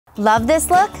Love this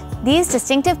look? These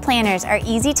distinctive planters are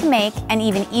easy to make and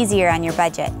even easier on your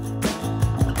budget.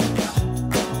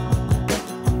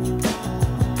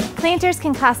 Planters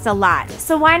can cost a lot,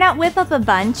 so why not whip up a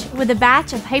bunch with a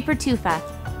batch of Hypertufa?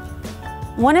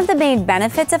 One of the main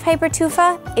benefits of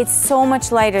Hypertufa, it's so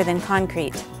much lighter than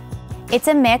concrete. It's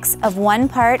a mix of 1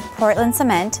 part Portland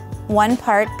cement, 1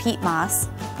 part peat moss,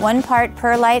 1 part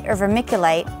perlite or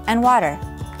vermiculate, and water.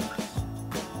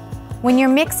 When you're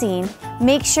mixing,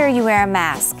 make sure you wear a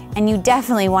mask, and you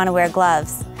definitely want to wear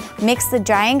gloves. Mix the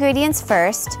dry ingredients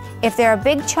first. If there are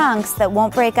big chunks that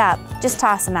won't break up, just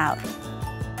toss them out.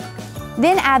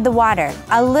 Then add the water,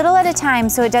 a little at a time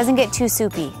so it doesn't get too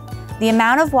soupy. The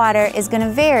amount of water is going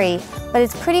to vary, but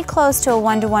it's pretty close to a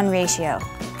 1-to-1 ratio.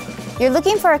 You're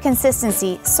looking for a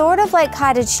consistency sort of like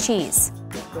cottage cheese.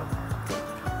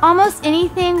 Almost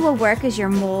anything will work as your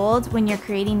mold when you're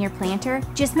creating your planter.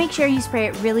 Just make sure you spray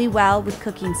it really well with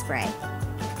cooking spray.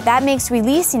 That makes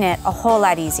releasing it a whole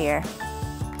lot easier.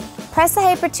 Press the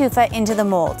Hypertufa into the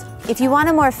mold. If you want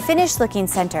a more finished looking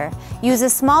center, use a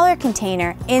smaller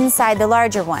container inside the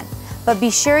larger one, but be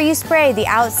sure you spray the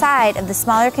outside of the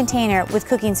smaller container with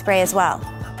cooking spray as well.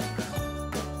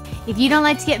 If you don't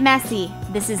like to get messy,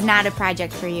 this is not a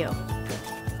project for you.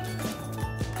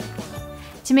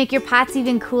 To make your pots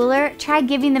even cooler, try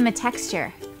giving them a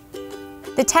texture.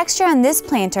 The texture on this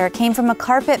planter came from a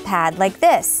carpet pad like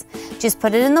this. Just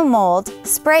put it in the mold,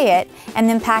 spray it, and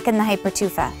then pack in the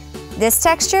Hypertufa. This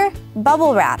texture,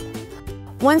 bubble wrap.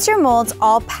 Once your mold's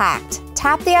all packed,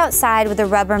 tap the outside with a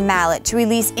rubber mallet to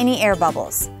release any air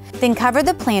bubbles. Then cover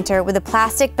the planter with a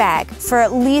plastic bag for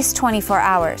at least 24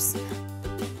 hours.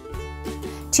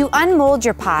 To unmold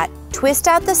your pot, twist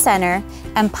out the center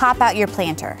and pop out your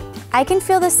planter. I can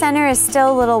feel the center is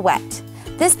still a little wet.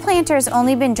 This planter has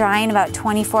only been drying about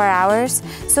 24 hours,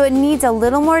 so it needs a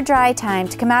little more dry time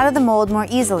to come out of the mold more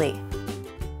easily.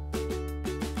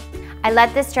 I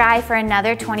let this dry for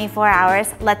another 24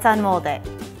 hours. Let's unmold it.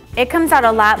 It comes out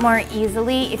a lot more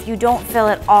easily if you don't fill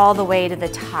it all the way to the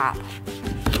top.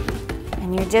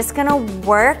 And you're just gonna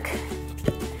work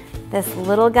this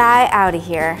little guy out of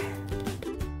here.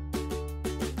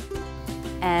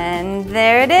 And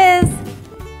there it is.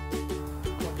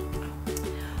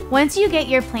 Once you get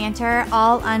your planter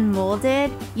all unmolded,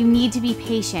 you need to be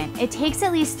patient. It takes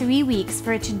at least 3 weeks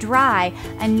for it to dry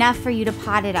enough for you to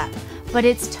pot it up, but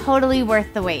it's totally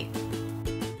worth the wait.